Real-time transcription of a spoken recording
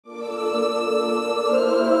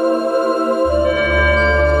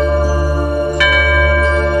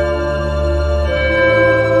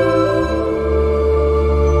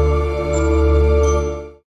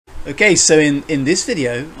Okay, so in this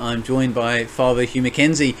video, I'm joined by Father Hugh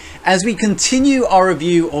Mackenzie as we continue our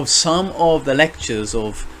review of some of the lectures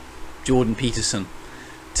of Jordan Peterson.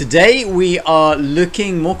 Today we are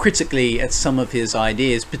looking more critically at some of his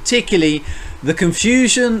ideas, particularly the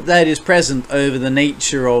confusion that is present over the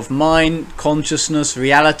nature of mind, consciousness,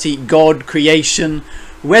 reality, God, creation,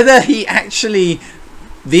 whether he actually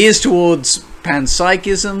veers towards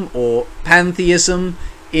panpsychism or pantheism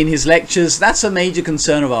in his lectures. That's a major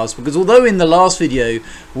concern of ours, because although in the last video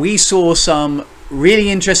we saw some really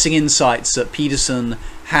interesting insights that Peterson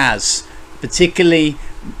has, particularly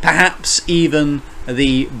perhaps even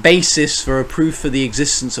the basis for a proof for the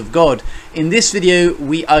existence of God, in this video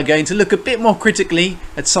we are going to look a bit more critically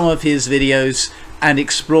at some of his videos and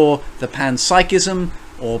explore the panpsychism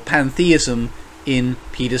or pantheism in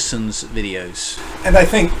Peterson's videos. And I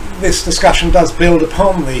think this discussion does build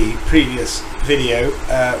upon the previous video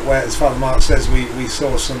where, as Father Mark says, we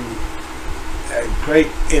saw some great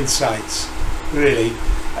insights, really.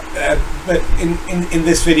 But in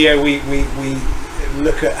this video we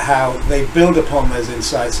look at how they build upon those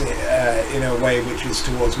insights in a way which is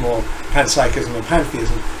towards more panpsychism and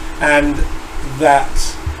pantheism, and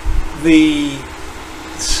that the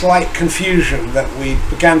slight confusion that we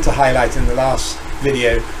began to highlight in the last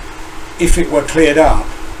video, if it were cleared up,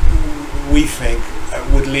 we think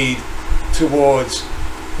would lead towards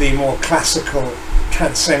the more classical,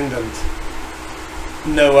 transcendent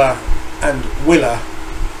Noah and Willa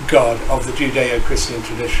God of the Judeo-Christian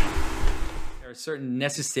tradition. There are certain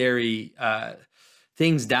necessary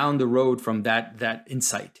things down the road from that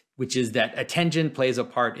insight, which is that attention plays a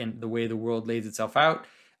part in the way the world lays itself out.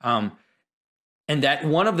 And that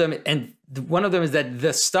one of them is that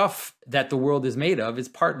the stuff that the world is made of is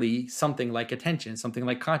partly something like attention, something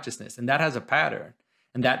like consciousness, and that has a pattern.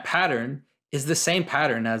 And that pattern is the same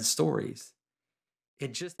pattern as stories.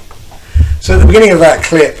 It just... So at the beginning of that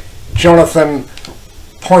clip, Jonathan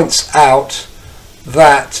points out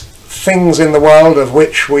that things in the world of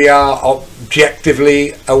which we are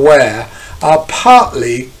objectively aware are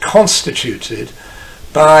partly constituted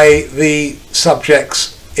by the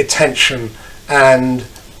subject's attention and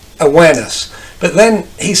awareness. But then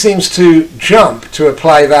he seems to jump to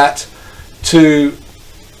apply that to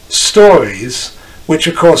stories, which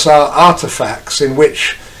of course are artifacts in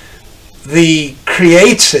which the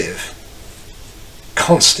creative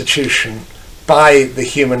constitution by the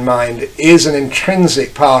human mind is an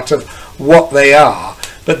intrinsic part of what they are.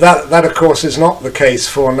 But that of course is not the case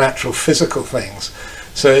for natural physical things.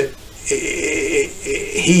 So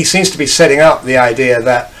he seems to be setting up the idea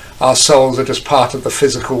that our souls are just part of the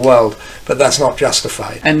physical world, but that's not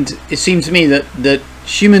justified. And it seems to me that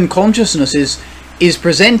human consciousness is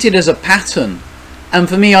presented as a pattern, and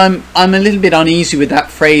for me I'm a little bit uneasy with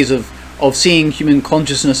that phrase of seeing human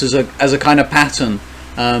consciousness as a kind of pattern.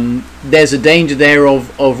 There's a danger there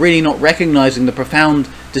of really not recognizing the profound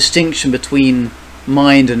distinction between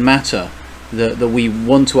mind and matter that we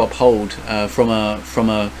want to uphold from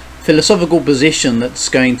a philosophical position that's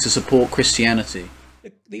going to support Christianity.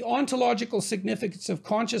 The ontological significance of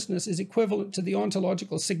consciousness is equivalent to the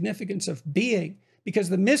ontological significance of being, because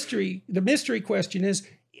the mystery question is,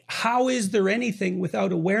 how is there anything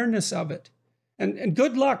without awareness of it? And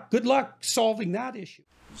good luck solving that issue.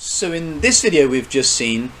 So in this video we've just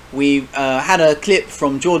seen, we've had a clip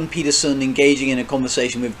from Jordan Peterson engaging in a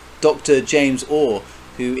conversation with Dr. James Orr,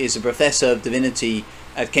 who is a professor of divinity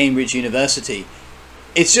at Cambridge University.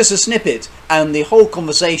 It's just a snippet, and the whole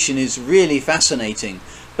conversation is really fascinating.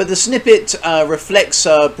 But the snippet reflects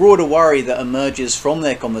a broader worry that emerges from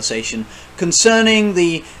their conversation concerning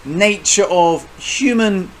the nature of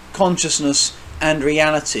human consciousness and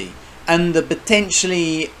reality, and the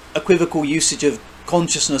potentially equivocal usage of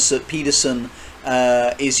consciousness that Peterson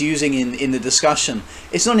is using in the discussion.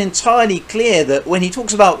 It's not entirely clear that when he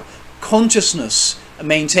talks about consciousness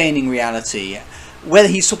maintaining reality, whether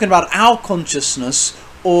he's talking about our consciousness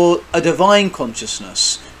or a divine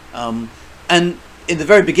consciousness. And in the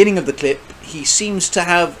very beginning of the clip, he seems to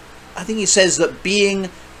have, I think he says that being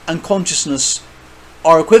and consciousness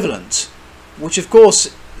are equivalent, which of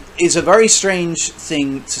course is a very strange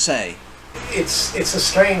thing to say. It's a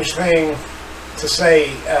strange thing to say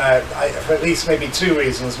for at least maybe two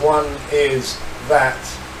reasons. One is that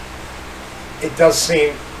it does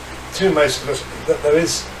seem to most of us that there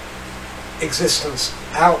is existence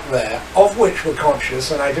out there of which we're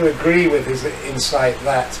conscious, and I do agree with his insight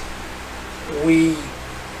that we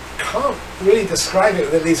can't really describe it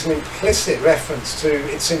with at least an implicit reference to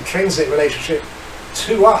its intrinsic relationship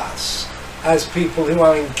to us as people who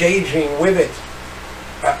are engaging with it,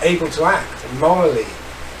 able to act morally,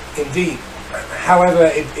 indeed However,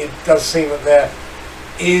 it does seem that there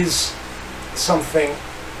is something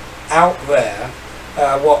out there,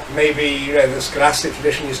 what maybe the scholastic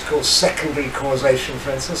tradition used to call secondary causation,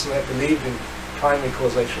 for instance, and they believed in primary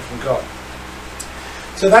causation from God.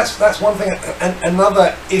 So that's one thing.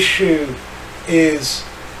 Another issue is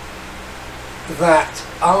that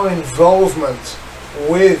our involvement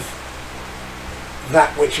with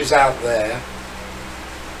that which is out there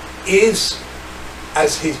is,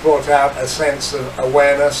 as he's brought out, a sense of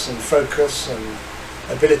awareness and focus and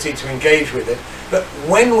ability to engage with it. But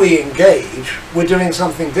when we engage, we're doing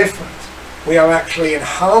something different. We are actually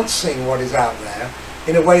enhancing what is out there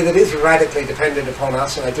in a way that is radically dependent upon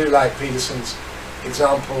us. And I do like Peterson's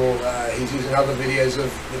example. He's using other videos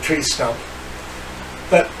of the tree stump.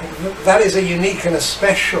 But that is a unique and a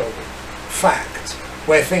special fact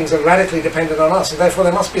where things are radically dependent on us, and therefore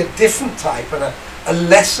there must be a different type and a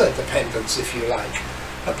lesser dependence, if you like,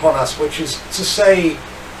 upon us, which is to say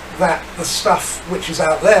that the stuff which is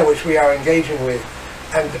out there, which we are engaging with,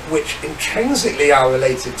 and which intrinsically are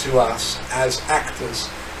related to us as actors,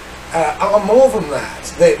 are more than that.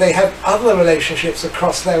 They have other relationships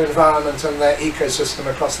across their environment and their ecosystem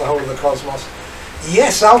across the whole of the cosmos.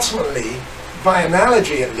 Yes, ultimately, by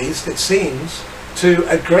analogy at least, it seems, to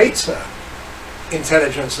a greater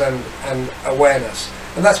intelligence and awareness.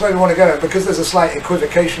 And that's where we want to go. And because there's a slight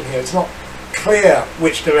equivocation here, it's not clear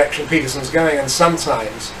which direction Peterson's going, and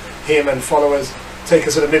sometimes him and followers take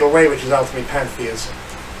us at a middle way, which is ultimately pantheism.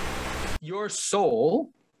 Your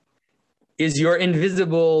soul is your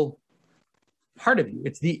invisible part of you.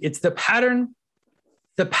 It's the pattern,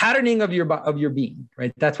 the patterning of your being,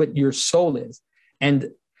 right? That's what your soul is.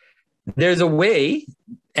 And there's a way,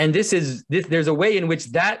 and there's a way in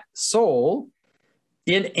which that soul,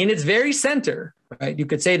 in its very center, right? You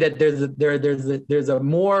could say that there's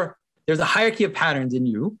a hierarchy of patterns in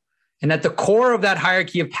you, and at the core of that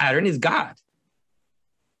hierarchy of pattern is God.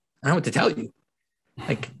 I don't know what to tell you.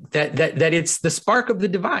 Like that it's the spark of the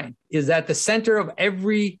divine is at the center of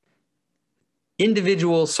every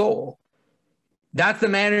individual soul. That's the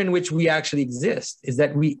manner in which we actually exist, is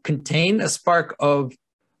that we contain a spark of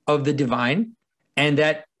the divine, and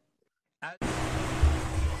that.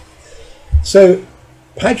 So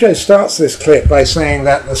Pageau starts this clip by saying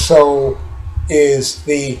that the soul is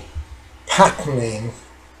the patterning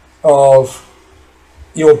of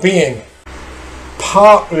your being,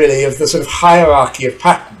 part really of the sort of hierarchy of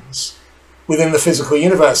patterns within the physical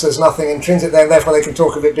universe. There's nothing intrinsic there, and therefore they can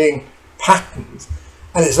talk of it being patterned,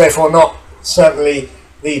 and it's therefore not certainly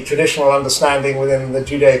the traditional understanding within the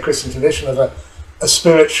Judeo-Christian tradition of a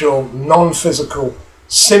spiritual, non-physical,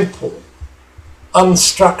 simple,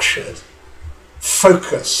 unstructured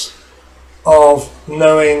focus of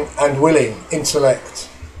knowing and willing, intellect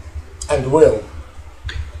and will,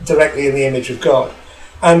 directly in the image of God.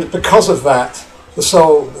 And because of that, the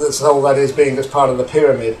soul that is being just part of the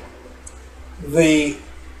pyramid,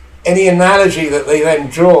 any analogy that they then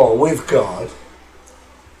draw with God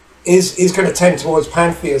is going to tend towards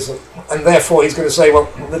pantheism, and therefore he's going to say,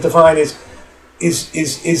 well, the divine is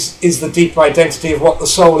the deep identity of what the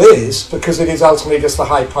soul is, because it is ultimately just the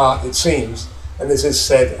high part, it seems. And this is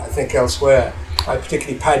said, I think, elsewhere,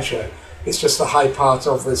 particularly Pageau. It's just the high part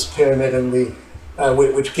of this pyramid, and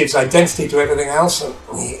which gives identity to everything else. And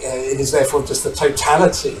it is therefore just the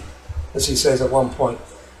totality, as he says at one point,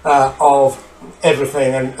 of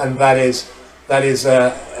everything, and that is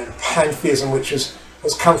pantheism, which has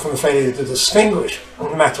come from the failure to distinguish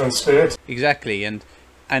matter and spirit. Exactly, and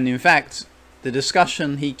in fact, the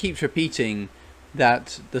discussion, he keeps repeating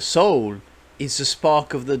that the soul is the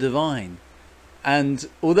spark of the divine. And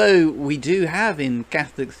although we do have in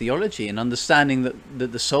Catholic theology an understanding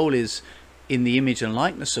that the soul is in the image and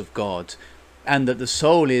likeness of God, and that the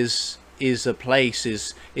soul is a place,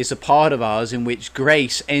 is a part of ours in which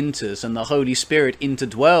grace enters and the Holy Spirit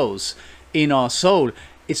interdwells in our soul,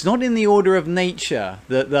 it's not in the order of nature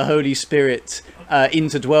that the Holy Spirit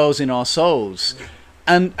interdwells in our souls.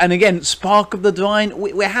 And again, spark of the divine,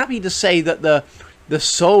 we're happy to say that the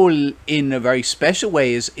soul in a very special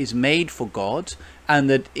way is made for God, and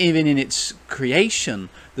that even in its creation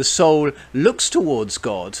the soul looks towards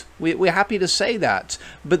God. We're happy to say that.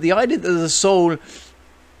 But the idea that the soul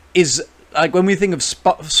is, like, when we think of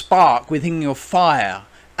spark, we're thinking of fire,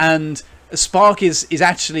 and a spark is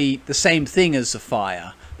actually the same thing as the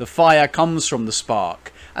fire. The fire comes from the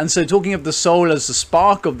spark, and so talking of the soul as the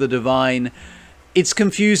spark of the divine, it's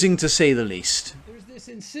confusing to say the least. There's this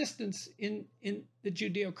insistence in the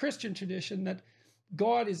Judeo-Christian tradition that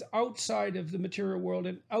God is outside of the material world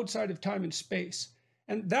and outside of time and space.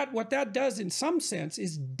 And what that does in some sense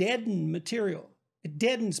is deaden material. It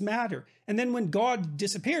deadens matter. And then when God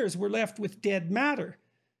disappears, we're left with dead matter.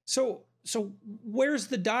 So where's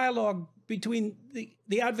the dialogue between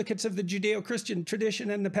the advocates of the Judeo-Christian tradition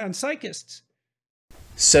and the panpsychists?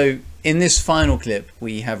 So in this final clip,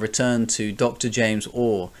 we have returned to Dr. James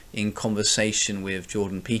Orr in conversation with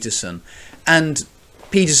Jordan Peterson. And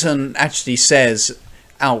Peterson actually says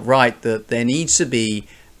outright that there needs to be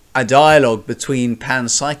a dialogue between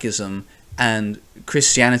panpsychism and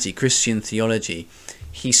Christianity, Christian theology.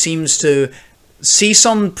 He seems to see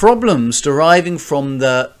some problems deriving from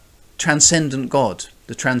the transcendent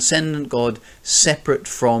God separate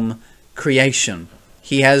from creation.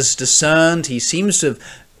 He has discerned, he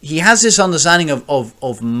has this understanding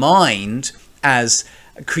of mind as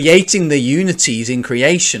creating the unities in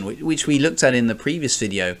creation, which we looked at in the previous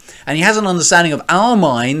video. And he has an understanding of our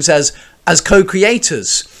minds as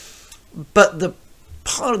co-creators. But the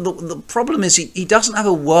problem is he doesn't have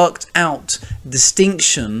a worked out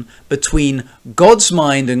distinction between God's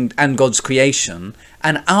mind and God's creation,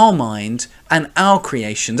 and our mind and our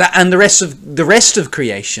creation, and the rest of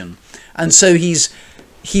creation. And so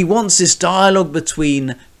he wants this dialogue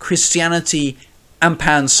between Christianity and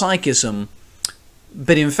panpsychism,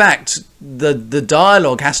 but in fact the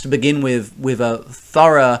dialogue has to begin with a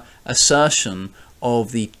thorough assertion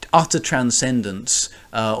of the utter transcendence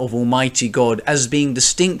of Almighty God as being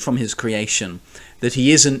distinct from his creation, that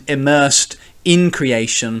he isn't immersed in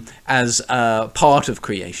creation as part of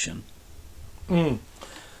creation.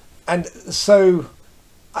 And so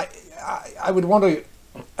I would want to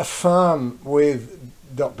affirm with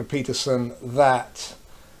Dr. Peterson that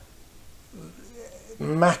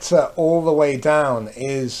matter all the way down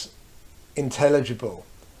is intelligible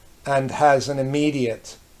and has an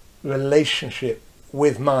immediate relationship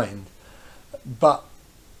with mind, but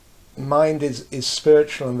mind is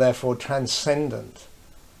spiritual and therefore transcendent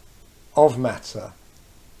of matter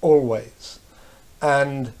always.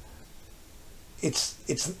 And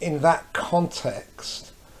it's in that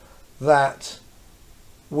context that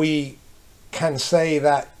we can say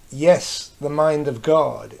that yes, the mind of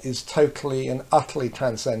God is totally and utterly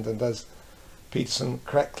transcendent, as Peterson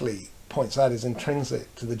correctly points out, is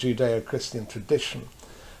intrinsic to the Judeo-Christian tradition.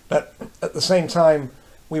 But at the same time,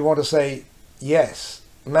 we want to say, yes,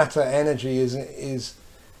 matter energy is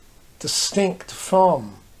distinct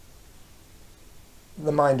from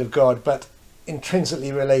the mind of God, but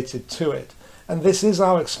intrinsically related to it. And this is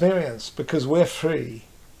our experience because we're free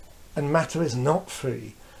and matter is not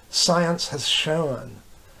free. Science has shown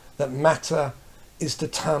that matter is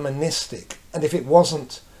deterministic, and if it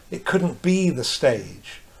wasn't, it couldn't be the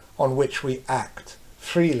stage on which we act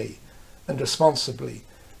freely and responsibly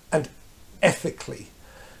and ethically.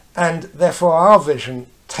 And therefore our vision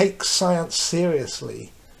takes science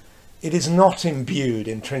seriously. It is not imbued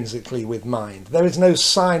intrinsically with mind. There is no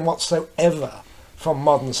sign whatsoever from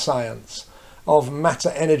modern science of matter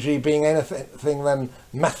energy being anything than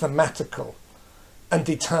mathematical and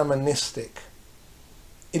deterministic.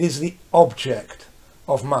 It is the object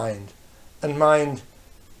of mind, and mind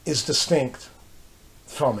is distinct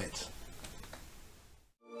from it.